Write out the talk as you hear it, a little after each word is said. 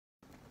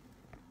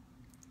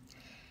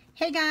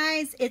Hey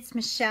guys, it's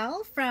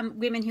Michelle from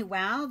Women Who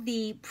Wow,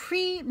 the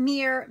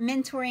premier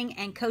mentoring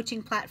and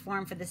coaching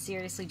platform for the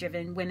seriously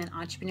driven women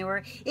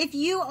entrepreneur. If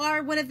you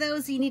are one of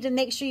those, you need to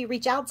make sure you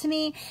reach out to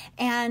me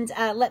and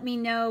let me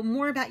know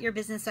more about your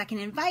business so I can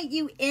invite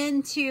you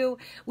into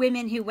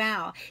Women Who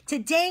Wow.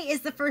 Today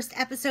is the first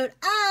episode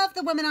of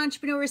the Women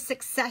Entrepreneur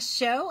Success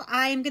Show.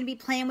 I am going to be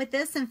playing with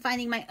this and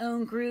finding my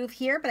own groove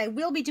here, but I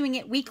will be doing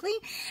it weekly.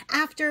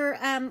 After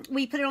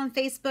we put it on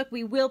Facebook,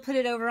 we will put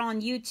it over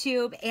on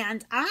YouTube,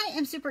 and I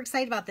am super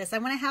excited about this. I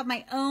want to have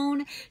my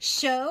own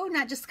show,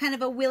 not just kind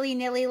of a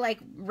willy-nilly like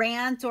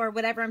rant or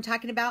whatever I'm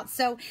talking about.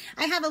 So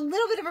I have a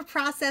little bit of a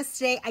process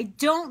today. I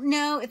don't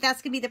know if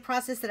that's going to be the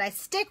process that I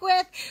stick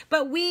with,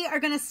 but we are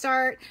going to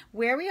start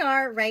where we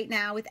are right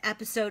now with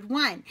episode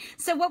 1.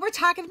 So what we're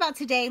talking about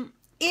today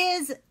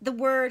is the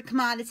word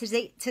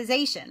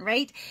commoditization,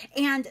 right?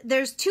 And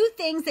there's two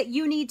things that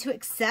you need to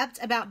accept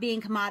about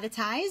being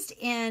commoditized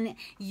in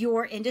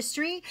your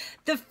industry.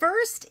 The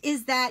first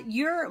is that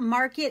your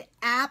market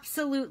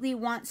absolutely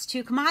wants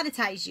to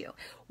commoditize you.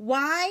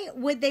 Why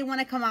would they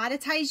want to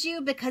commoditize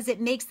you? Because it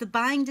makes the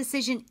buying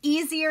decision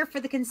easier for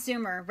the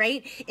consumer,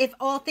 right? If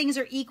all things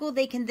are equal,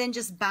 they can then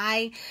just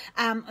buy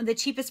the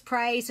cheapest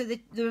price or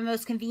the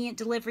most convenient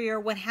delivery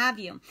or what have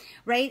you,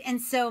 right? And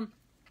so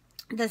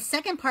the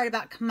second part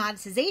about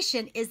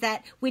commoditization is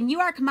that when you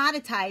are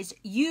commoditized,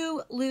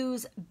 you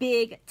lose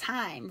big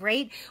time,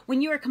 right?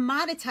 When you are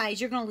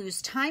commoditized, you're going to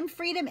lose time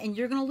freedom and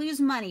you're going to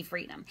lose money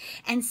freedom.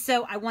 And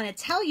so I want to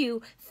tell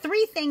you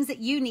 3 things that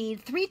you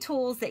need, 3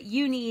 tools that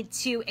you need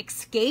to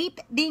escape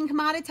being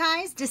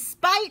commoditized,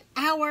 despite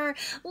our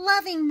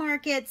loving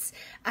market's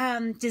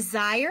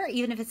desire,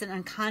 even if it's an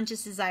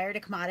unconscious desire to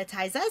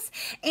commoditize us.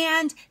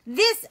 And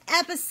this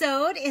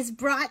episode is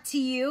brought to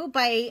you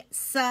by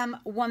some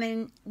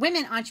women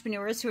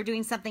entrepreneurs who are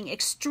doing something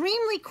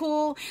extremely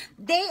cool.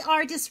 They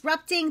are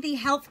disrupting the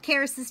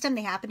healthcare system.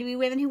 They happen to be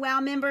Women Who Wow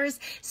members.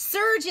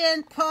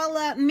 Surgeon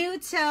Paula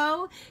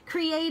Muto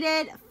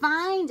created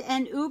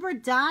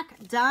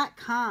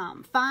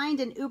findanuberdoc.com.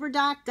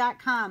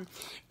 Findanuberdoc.com.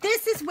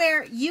 This is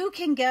where you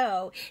can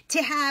go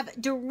to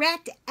have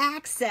direct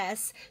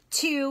access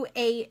to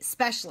a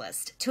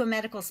specialist, to a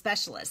medical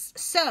specialist.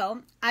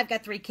 So I've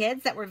got 3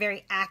 kids that were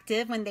very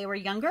active when they were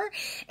younger,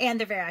 and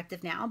they're very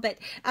active now. But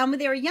when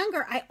they were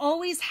younger, I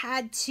always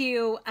had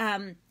to,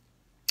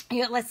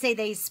 let's say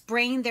they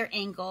sprained their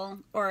ankle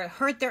or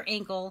hurt their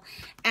ankle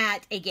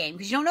at a game,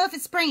 because you don't know if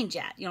it's sprained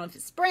yet. You don't know if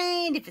it's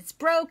sprained, if it's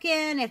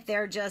broken, if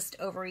they're just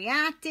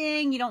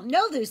overreacting. You don't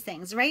know those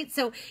things, right?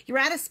 So you're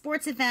at a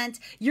sports event,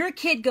 your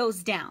kid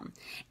goes down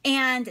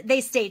and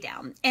they stay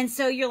down. And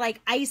so you're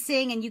like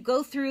icing and you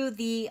go through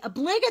the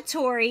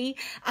obligatory,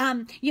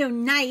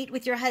 night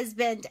with your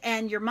husband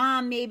and your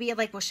mom, maybe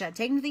like, well, should I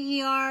take him to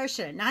the ER?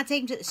 Should I not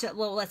take him to,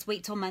 well, let's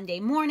wait till Monday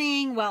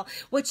morning. Well,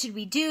 what should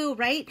we do,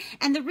 right?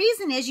 And the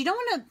reason is you don't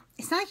want to,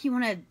 it's not like you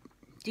want to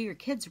do your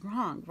kids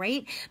wrong,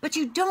 right? But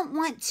you don't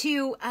want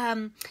to,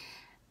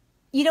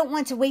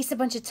 waste a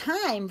bunch of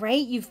time,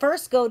 right? You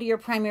first go to your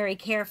primary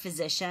care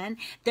physician.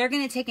 They're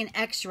going to take an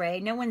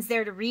x-ray. No one's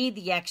there to read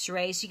the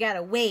x-ray, so you got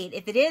to wait.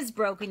 If it is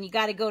broken, you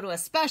got to go to a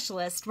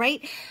specialist,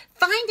 right?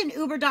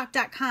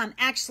 Findanuberdoc.com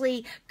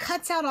actually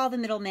cuts out all the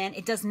middlemen.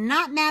 It does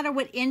not matter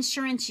what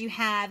insurance you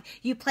have.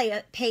 You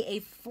pay a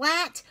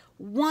flat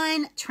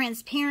one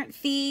transparent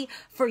fee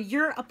for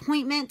your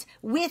appointment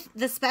with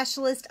the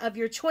specialist of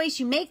your choice.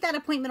 You make that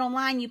appointment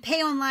online, you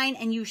pay online,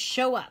 and you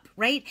show up,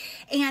 right?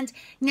 And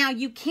now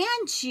you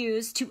can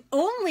choose to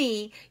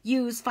only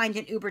use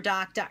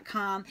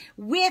findanuberdoc.com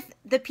with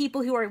the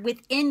people who are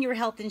within your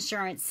health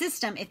insurance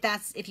system,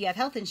 if you have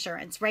health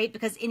insurance, right?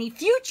 Because any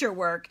future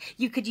work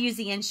you could use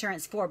the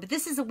insurance for. But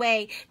this is a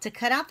way to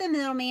cut out the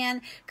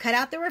middleman, cut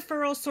out the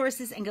referral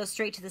sources, and go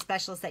straight to the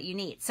specialist that you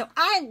need. So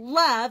I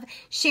love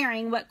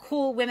sharing what cool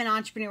women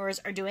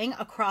entrepreneurs are doing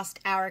across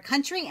our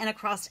country and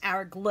across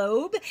our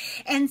globe.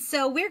 And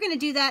so we're going to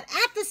do that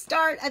at the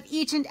start of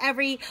each and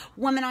every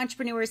Woman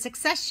Entrepreneur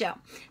Success Show.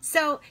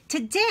 So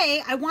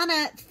today I want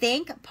to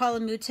thank Paula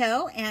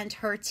Muto and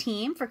her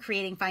team for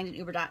creating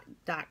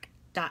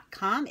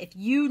findanuberdoc.com. If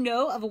you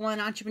know of a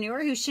woman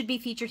entrepreneur who should be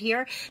featured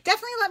here,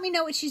 definitely let me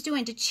know what she's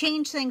doing to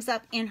change things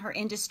up in her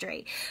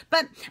industry.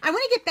 But I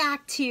want to get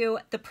back to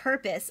the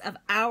purpose of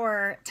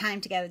our time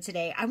together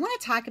today. I want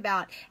to talk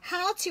about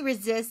how to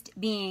resist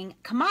being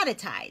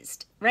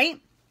commoditized,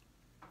 right?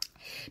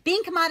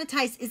 Being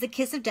commoditized is a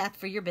kiss of death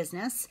for your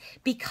business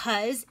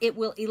because it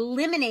will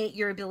eliminate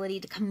your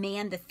ability to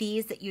command the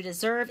fees that you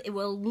deserve. It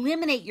will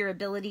eliminate your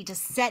ability to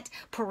set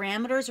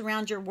parameters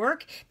around your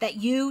work that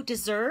you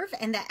deserve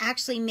and that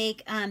actually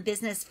make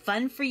business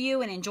fun for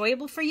you and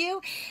enjoyable for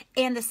you.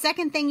 And the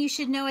second thing you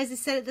should know, as I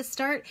said at the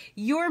start,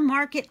 your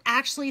market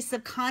actually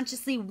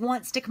subconsciously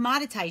wants to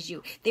commoditize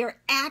you. The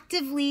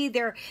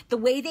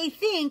way they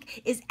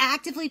think is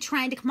actively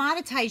trying to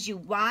commoditize you.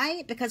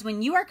 Why? Because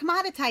when you are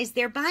commoditized,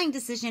 they're buying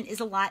buying decision is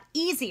a lot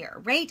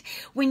easier, right?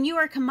 When you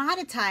are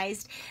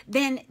commoditized,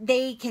 then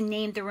they can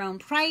name their own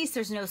price.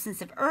 There's no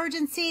sense of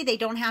urgency. They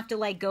don't have to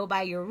like go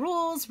by your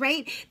rules,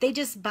 right? They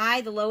just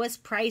buy the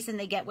lowest price and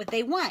they get what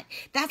they want.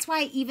 That's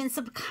why even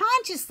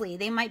subconsciously,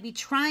 they might be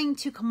trying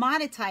to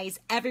commoditize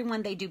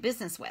everyone they do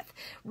business with.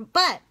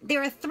 But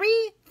there are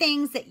 3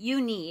 things that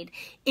you need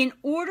in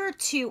order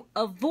to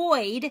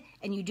avoid,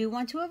 and you do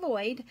want to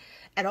avoid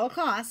at all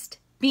cost,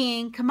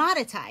 being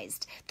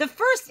commoditized. The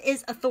first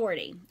is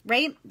authority,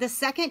 right? The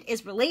second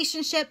is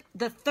relationship.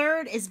 The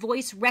third is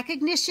voice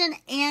recognition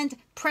and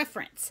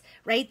preference,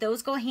 right?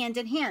 Those go hand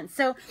in hand.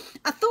 So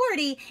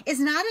authority is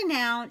not a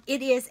noun.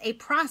 It is a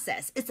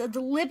process. It's a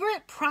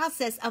deliberate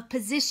process of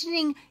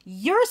positioning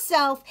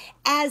yourself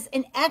as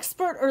an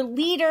expert or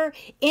leader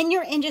in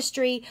your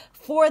industry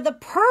for the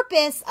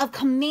purpose of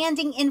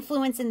commanding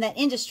influence in that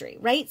industry,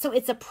 right? So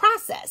it's a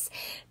process.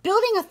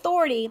 Building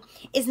authority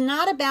is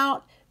not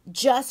about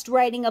just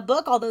writing a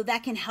book, although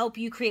that can help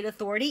you create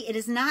authority. It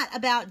is not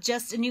about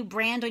just a new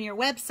brand on your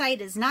website.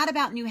 It is not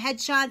about new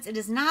headshots. It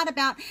is not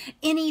about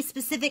any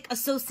specific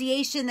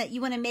association that you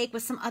want to make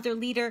with some other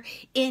leader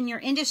in your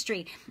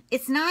industry.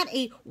 It's not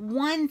a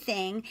one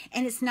thing,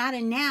 and it's not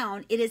a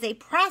noun. It is a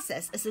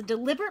process. It's a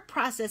deliberate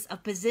process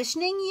of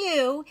positioning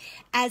you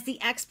as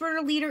the expert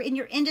or leader in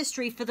your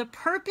industry for the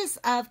purpose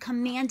of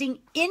commanding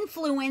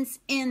influence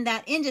in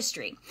that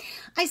industry.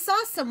 I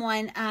saw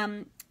someone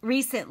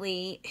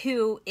recently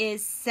who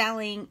is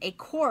selling a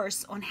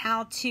course on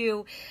how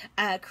to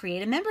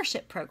create a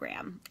membership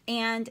program.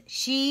 And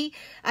she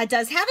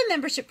does have a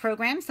membership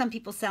program. Some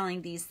people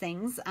selling these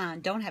things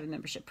don't have a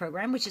membership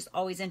program, which is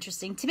always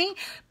interesting to me.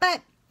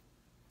 But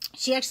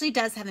she actually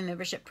does have a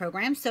membership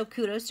program, so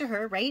kudos to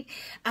her, right?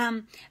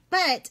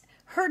 But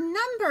her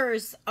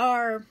numbers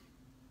are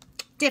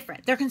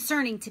different. They're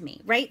concerning to me,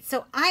 right?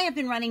 So I have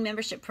been running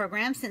membership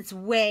programs since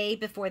way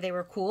before they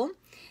were cool.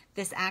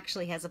 This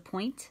actually has a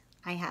point.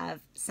 I have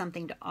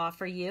something to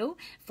offer you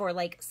for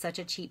like such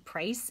a cheap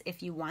price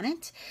if you want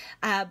it.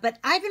 But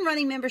I've been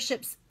running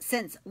memberships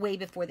since way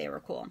before they were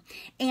cool.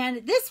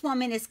 And this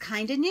woman is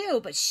kind of new,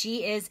 but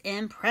she is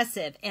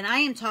impressive. And I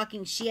am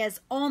talking, she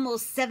has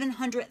almost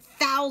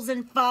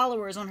 700,000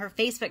 followers on her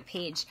Facebook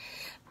page.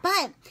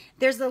 But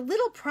there's a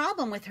little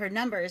problem with her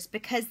numbers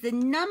because the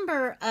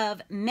number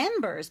of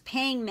members,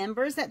 paying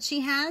members that she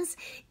has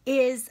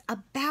is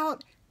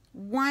about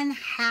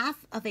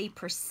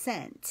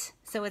 0.5%.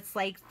 So it's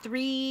like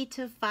 3,000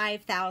 to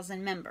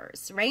 5,000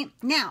 members, right?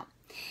 Now,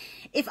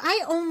 if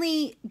I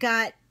only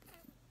got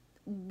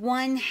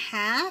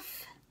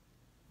 1/2,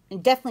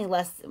 and definitely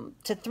less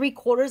to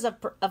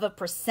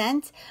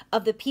 0.75%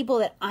 of the people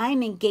that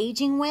I'm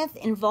engaging with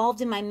involved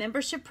in my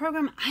membership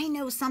program, I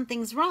know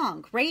something's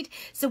wrong, right?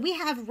 So we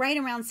have right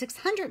around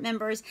 600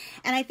 members,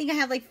 and I think I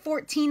have like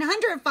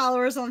 1,400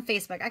 followers on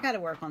Facebook. I got to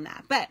work on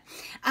that, but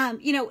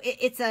you know,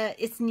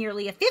 it's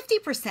nearly a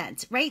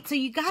 50%, right? So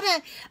you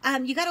gotta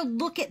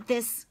look at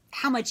this,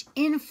 how much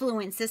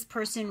influence this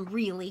person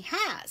really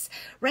has,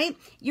 right?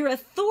 Your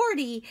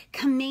authority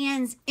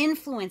commands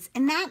influence,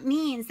 and that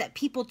means that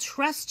people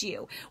trust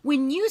you.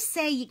 When you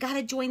say you got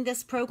to join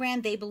this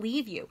program, they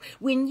believe you.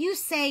 When you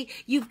say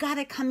you've got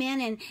to come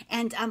in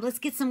and let's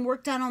get some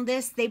work done on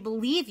this, they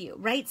believe you,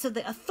 right? So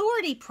the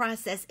authority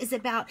process is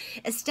about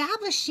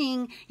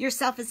establishing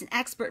yourself as an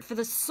expert for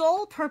the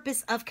sole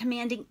purpose of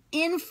commanding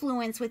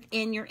influence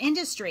within your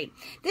industry.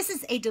 This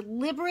is a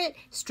deliberate,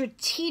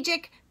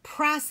 strategic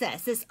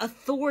process, this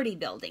authority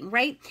building,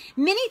 right?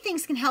 Many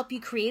things can help you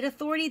create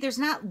authority. There's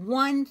not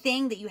one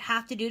thing that you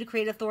have to do to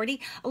create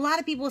authority. A lot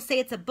of people say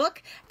it's a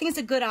book. I think it's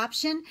a good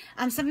option.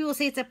 Some people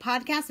say it's a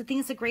podcast. I think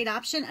it's a great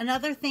option.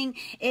 Another thing,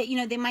 you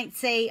know, they might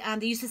say,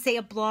 they used to say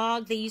a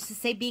blog. They used to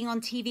say being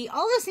on TV.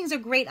 All those things are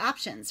great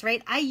options,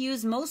 right? I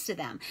use most of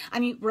them. I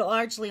mean, we're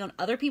largely on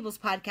other people's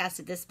podcasts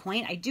at this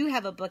point. I do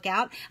have a book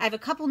out. I have a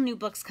couple new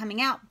books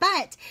coming out,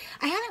 but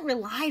I haven't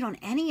relied on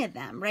any of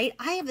them, right?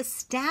 I have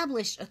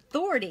established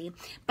authority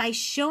by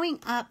showing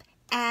up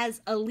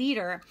as a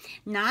leader,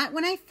 not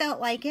when I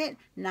felt like it,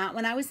 not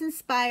when I was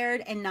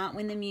inspired, and not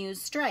when the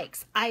muse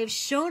strikes. I have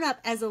shown up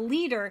as a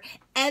leader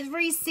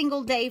every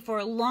single day for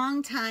a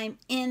long time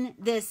in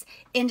this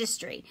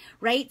industry,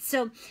 right?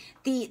 So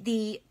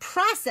the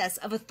process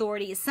of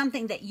authority is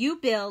something that you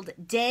build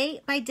day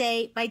by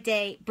day by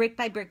day, brick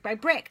by brick by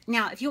brick.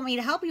 Now, if you want me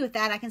to help you with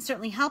that, I can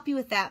certainly help you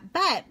with that,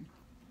 but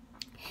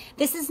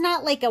this is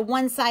not like a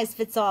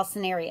one-size-fits-all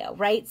scenario,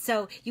 right?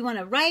 So you want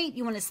to write,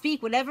 you want to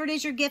speak, whatever it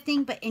is you're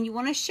gifting, and you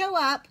want to show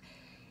up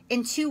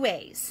in 2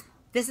 ways.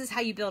 This is how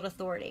you build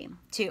authority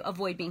to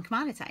avoid being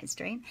commoditized,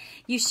 right?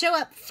 You show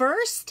up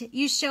first,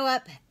 you show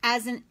up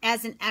as an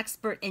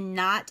expert and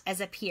not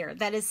as a peer.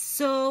 That is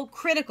so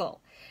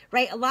critical,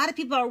 right? A lot of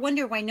people are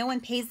wondering why no one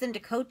pays them to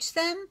coach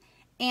them,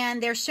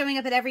 and they're showing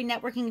up at every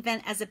networking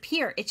event as a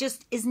peer. It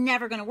just is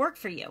never going to work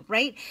for you,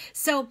 right?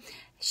 So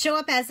show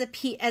up as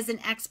an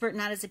expert,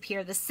 not as a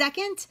peer. The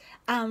second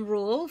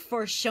rule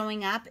for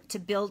showing up to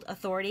build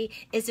authority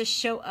is to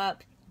show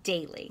up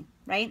daily,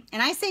 right?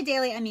 And I say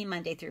daily, I mean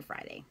Monday through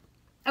Friday.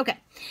 Okay,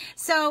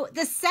 so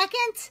the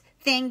second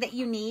thing that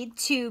you need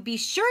to be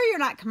sure you're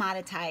not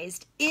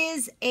commoditized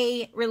is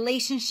a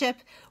relationship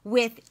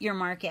with your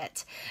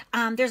market.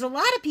 There's a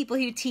lot of people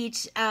who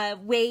teach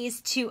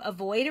ways to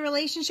avoid a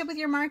relationship with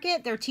your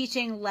market. They're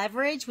teaching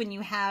leverage when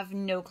you have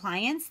no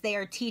clients. They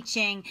are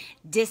teaching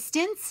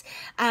distance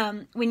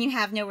when you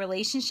have no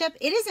relationship.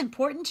 It is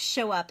important to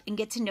show up and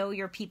get to know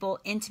your people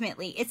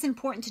intimately. It's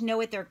important to know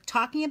what they're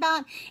talking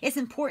about. It's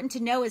important to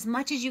know as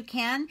much as you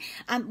can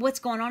what's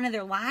going on in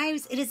their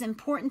lives. It is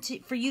important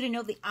for you to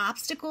know the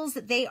obstacles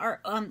that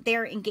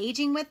they're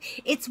engaging with.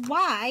 It's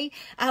why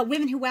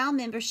Women Who Wow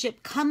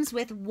membership comes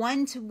with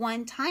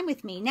one-to-one time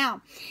with me.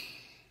 Now,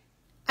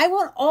 I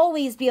won't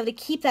always be able to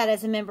keep that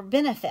as a member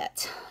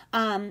benefit.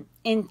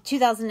 In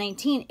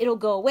 2019, it'll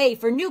go away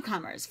for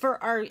newcomers.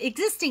 For our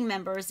existing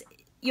members,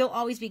 you'll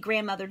always be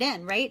grandmothered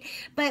in, right?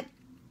 But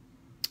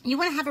you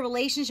want to have a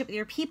relationship with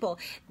your people.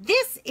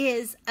 This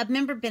is a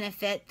member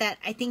benefit that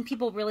I think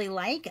people really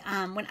like.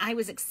 When I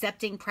was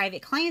accepting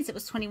private clients, it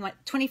was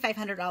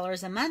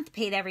 $2,500 a month,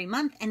 paid every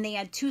month, and they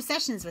had 2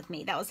 sessions with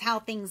me. That was how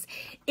things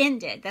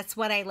ended. That's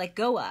what I let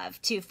go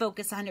of, to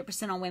focus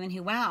 100% on Women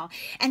Who Wow.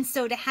 And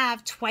so to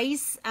have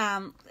twice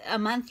a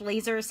month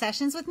laser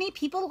sessions with me,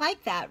 people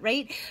like that,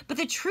 right? But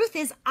the truth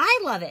is,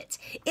 I love it.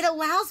 It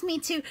allows me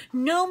to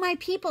know my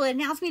people. It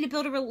allows me to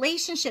build a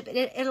relationship.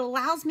 It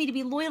allows me to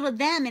be loyal to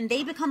them, and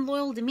they become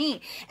loyal to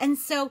me. And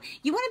so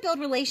you want to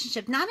build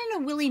relationship, not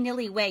in a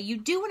willy-nilly way. You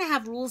do want to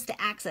have rules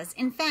to access.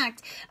 In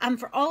fact,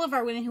 for all of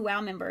our Women Who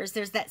Wow members,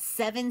 there's that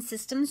 7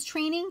 systems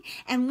training.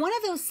 And one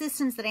of those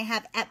systems that I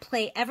have at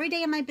play every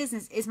day in my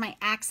business is my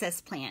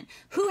access plan.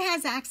 Who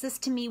has access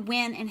to me,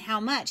 when, and how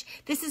much?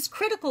 This is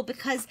critical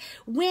because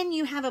when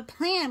you have a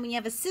plan, when you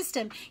have a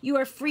system, you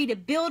are free to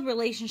build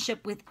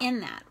relationship within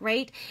that,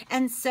 right?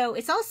 And so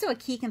it's also a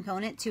key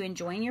component to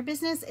enjoying your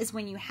business is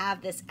when you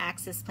have this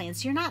access plan.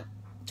 So you're not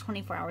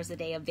 24 hours a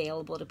day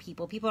available to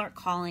people. People aren't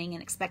calling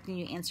and expecting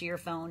you to answer your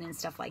phone and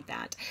stuff like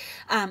that.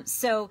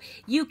 So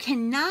you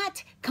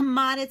cannot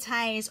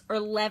commoditize or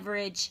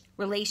leverage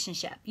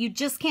relationship. You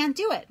just can't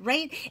do it,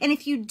 right? And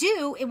if you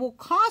do, it will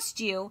cost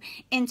you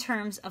in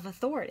terms of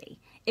authority.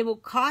 It will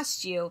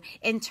cost you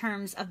in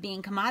terms of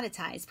being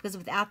commoditized, because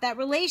without that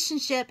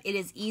relationship, it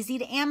is easy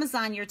to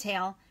Amazon your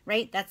tail,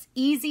 right? That's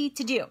easy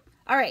to do.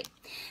 All right,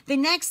 the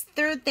next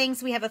 3rd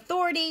things, we have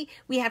authority,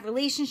 we have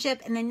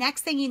relationship, and the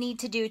next thing you need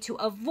to do to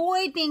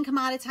avoid being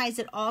commoditized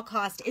at all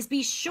costs is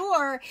be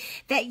sure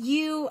that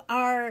you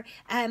are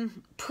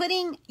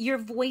putting your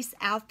voice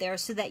out there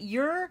so that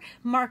your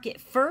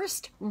market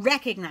first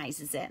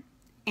recognizes it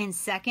and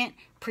second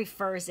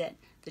prefers it.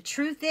 The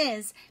truth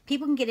is,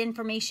 people can get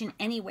information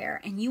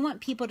anywhere, and you want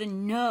people to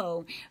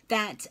know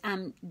that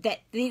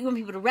you want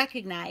people to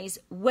recognize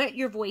what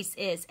your voice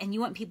is, and you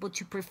want people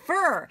to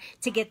prefer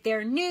to get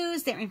their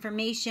news, their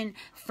information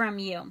from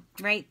you,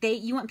 right?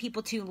 You want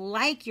people to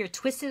like your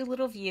twisted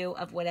little view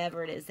of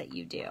whatever it is that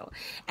you do.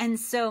 And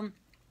so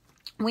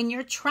when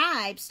your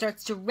tribe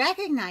starts to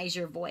recognize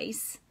your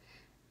voice,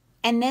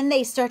 and then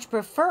they start to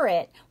prefer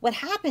it, what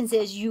happens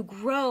is you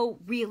grow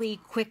really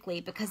quickly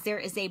because there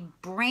is a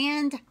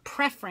brand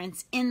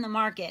preference in the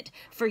market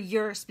for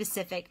your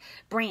specific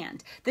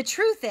brand. The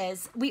truth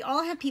is, we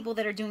all have people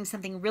that are doing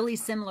something really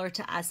similar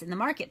to us in the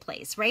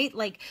marketplace, right?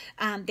 Like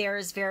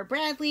there's Vera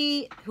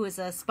Bradley, who is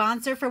a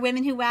sponsor for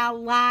Women Who Wow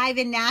Live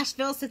in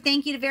Nashville. So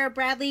thank you to Vera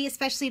Bradley,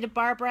 especially to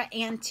Barbara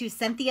and to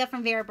Cynthia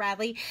from Vera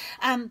Bradley.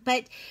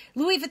 But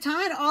Louis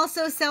Vuitton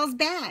also sells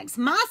bags.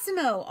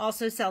 Massimo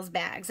also sells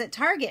bags at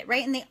Target,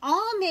 right? And they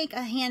all make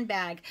a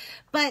handbag,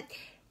 but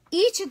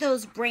each of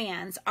those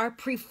brands are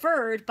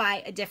preferred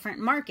by a different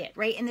market,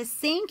 right? And the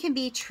same can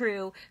be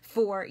true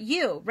for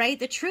you, right?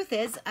 The truth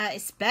is,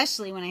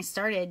 especially when I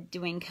started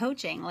doing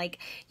coaching, like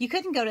you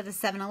couldn't go to the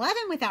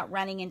 7-Eleven without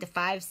running into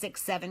 5,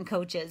 6, 7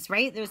 coaches,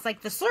 right? There's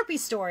like the Slurpee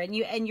store and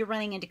you're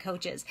running into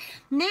coaches.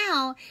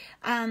 Now,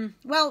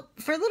 well,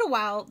 for a little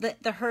while,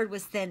 the herd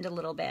was thinned a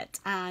little bit.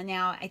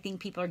 Now I think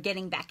people are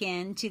getting back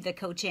into the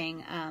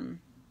coaching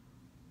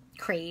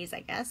craze,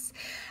 I guess.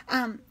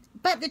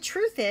 But the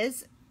truth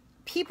is,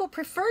 people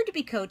preferred to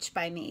be coached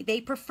by me.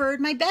 They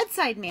preferred my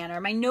bedside manner,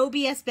 my no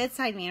BS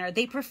bedside manner.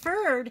 They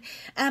preferred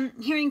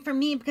hearing from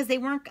me because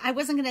I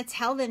wasn't going to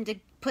tell them to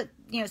put,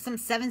 some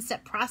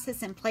 7-step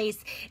process in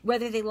place,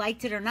 whether they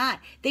liked it or not.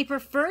 They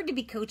preferred to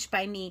be coached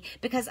by me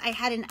because I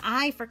had an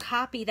eye for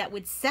copy that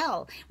would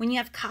sell. When you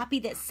have copy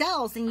that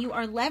sells and you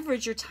are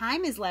leveraged, your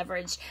time is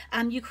leveraged.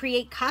 You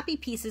create copy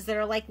pieces that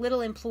are like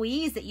little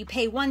employees that you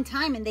pay one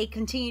time and they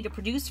continue to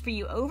produce for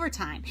you over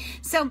time.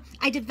 So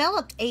I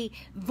developed a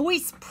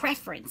voice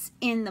preference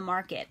in the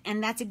market,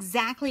 and that's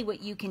exactly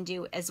what you can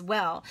do as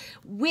well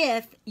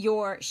with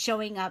your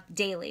showing up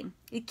daily.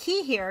 The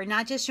key here,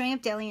 not just showing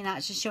up daily and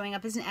not just showing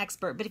up as an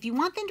expert, but if you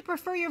want them to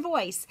prefer your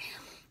voice,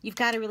 you've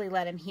got to really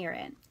let them hear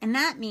it. And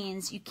that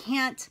means you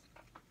can't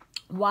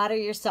water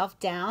yourself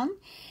down.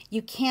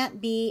 You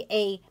can't be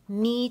a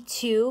me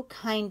too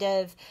kind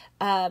of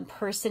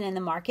person in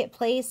the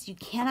marketplace. You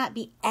cannot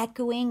be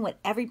echoing what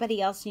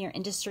everybody else in your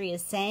industry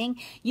is saying.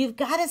 You've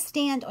got to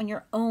stand on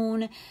your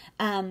own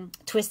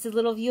twisted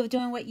little view of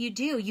doing what you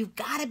do. You've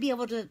got to be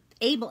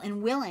able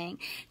and willing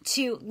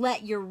to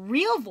let your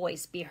real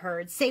voice be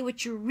heard, say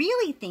what you're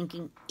really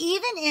thinking,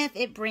 even if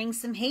it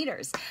brings some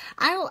haters.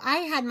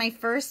 I had my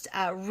first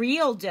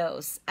real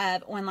dose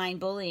of online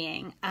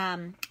bullying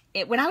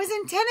when I was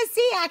in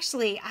Tennessee.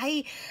 Actually,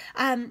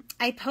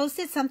 I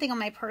posted something on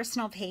my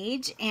personal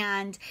page,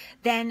 and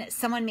then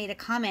someone made a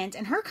comment,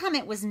 and her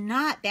comment was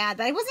not bad,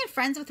 but I wasn't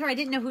friends with her. I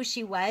didn't know who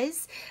she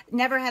was,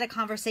 never had a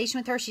conversation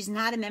with her. She's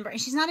not a member,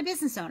 and she's not a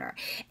business owner.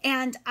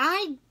 And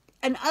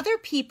other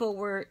people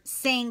were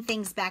saying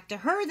things back to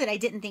her that I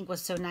didn't think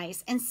was so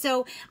nice. And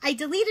so I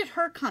deleted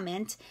her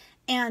comment,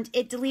 and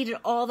it deleted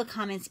all the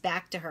comments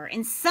back to her.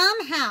 And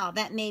somehow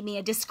that made me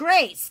a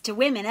disgrace to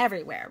women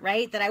everywhere,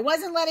 right? That I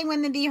wasn't letting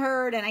women be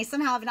heard, and I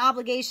somehow have an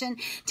obligation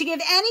to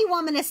give any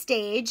woman a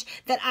stage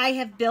that I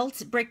have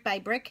built brick by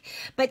brick.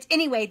 But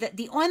anyway,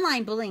 the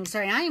online bullying,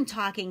 sorry, I am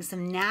talking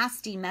some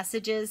nasty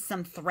messages,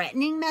 some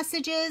threatening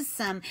messages,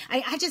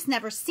 I just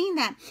never seen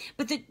that.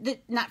 But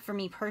not for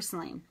me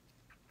personally.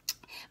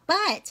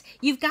 But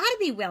you've got to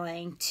be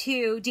willing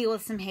to deal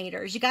with some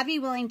haters. You got to be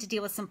willing to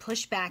deal with some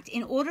pushback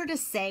in order to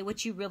say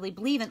what you really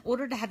believe, in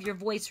order to have your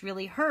voice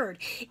really heard.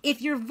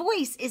 If your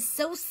voice is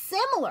so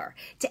similar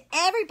to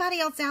everybody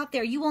else out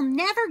there, you will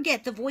never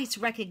get the voice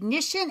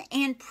recognition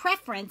and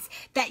preference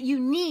that you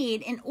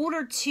need in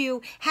order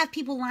to have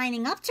people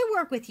lining up to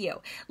work with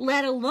you,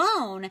 let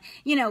alone,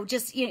 you're going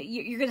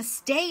to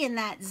stay in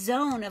that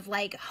zone of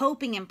like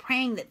hoping and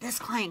praying that this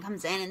client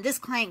comes in and this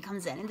client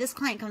comes in and this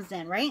client comes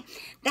in, right?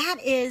 That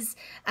is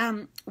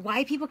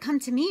why people come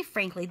to me,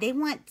 frankly. They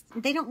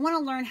don't want to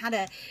learn how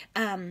to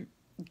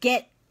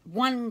get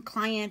one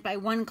client by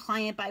one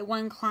client by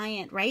one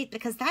client, right?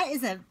 Because that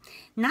is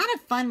not a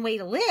fun way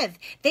to live.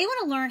 They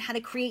want to learn how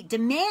to create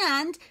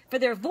demand for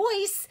their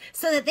voice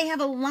so that they have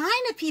a line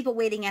of people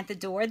waiting at the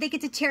door. They get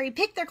to cherry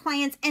pick their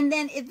clients and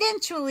then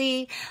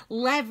eventually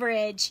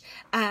leverage,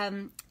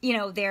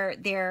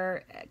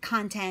 their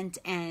content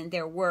and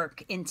their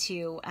work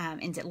into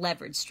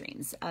leverage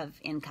streams of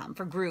income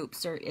for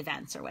groups or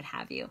events or what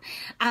have you.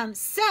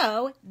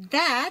 So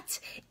that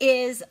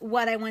is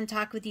what I want to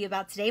talk with you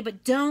about today,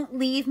 but don't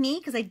leave me,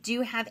 because I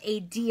do have a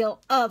deal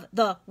of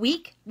the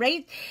week,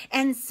 right?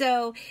 And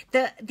so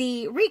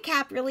the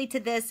recap really to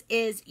this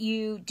is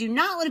you do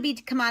not want to be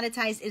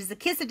commoditized. It is the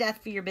kiss of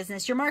death for your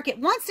business. Your market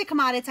wants to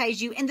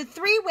commoditize you, and the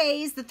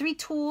three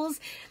tools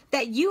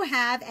that you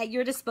have at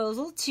your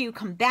disposal to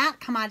combat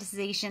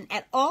commoditization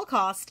at all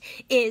cost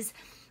is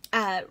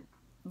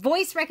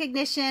voice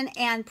recognition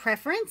and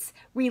preference,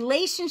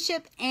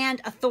 relationship, and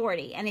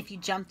authority. And if you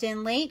jumped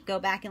in late, go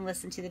back and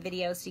listen to the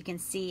video so you can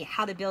see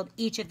how to build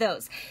each of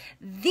those.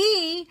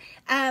 The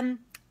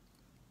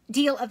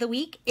deal of the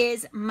week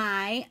is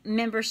my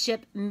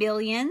Membership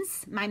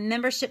Millions, my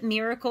Membership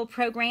Miracle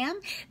program.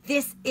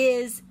 This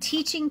is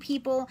teaching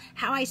people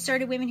how I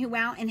started Women Who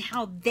Wow and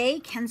how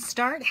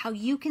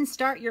you can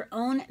start your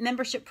own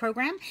membership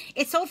program.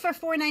 It's sold for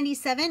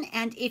 $497,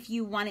 and if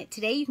you want it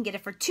today, you can get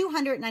it for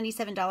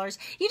 $297.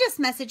 You just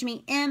message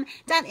me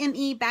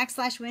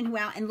m.me/Women Who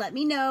Wow and let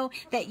me know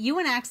that you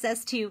want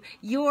access to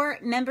your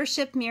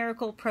Membership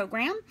Miracle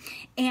program.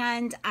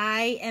 And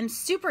I am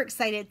super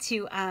excited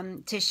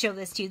to show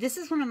this to you. This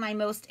is one of my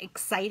most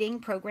exciting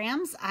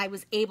programs. I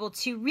was able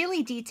to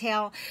really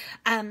detail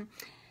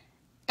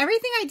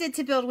everything I did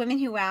to build Women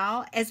Who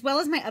Wow, as well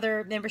as my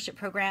other membership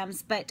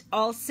programs, but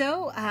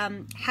also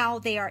how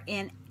they are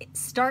in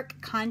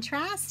stark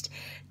contrast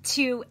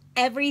to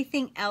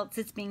everything else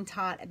that's being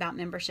taught about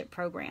membership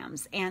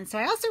programs. And so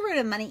I also wrote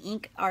a Money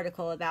Inc.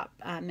 article about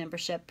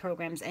membership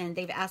programs, and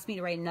they've asked me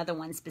to write another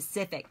one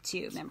specific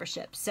to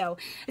membership. So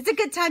it's a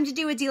good time to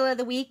do a deal of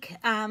the week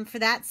for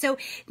that. So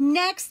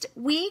next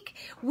week,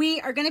 we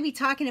are going to be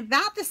talking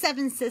about the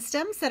 7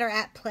 systems that are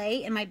at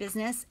play in my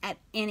business at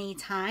any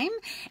time.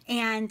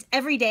 And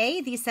every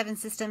day, these 7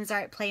 systems are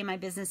at play in my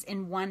business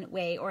in one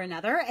way or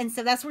another. And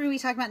so that's what we're going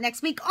to be talking about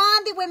next week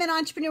on the Women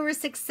Entrepreneur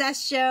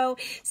Success Show.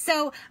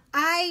 So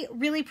I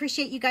really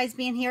appreciate you guys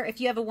being here.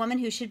 If you have a woman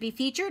who should be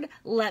featured,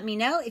 let me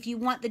know. If you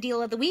want the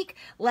deal of the week,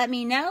 let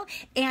me know.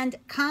 And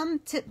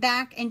come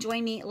back and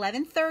join me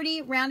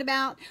 11:30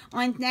 roundabout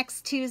on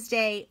next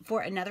Tuesday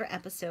for another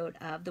episode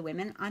of the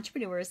Women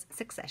Entrepreneurs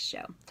Success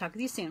Show. Talk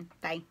with you soon.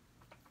 Bye.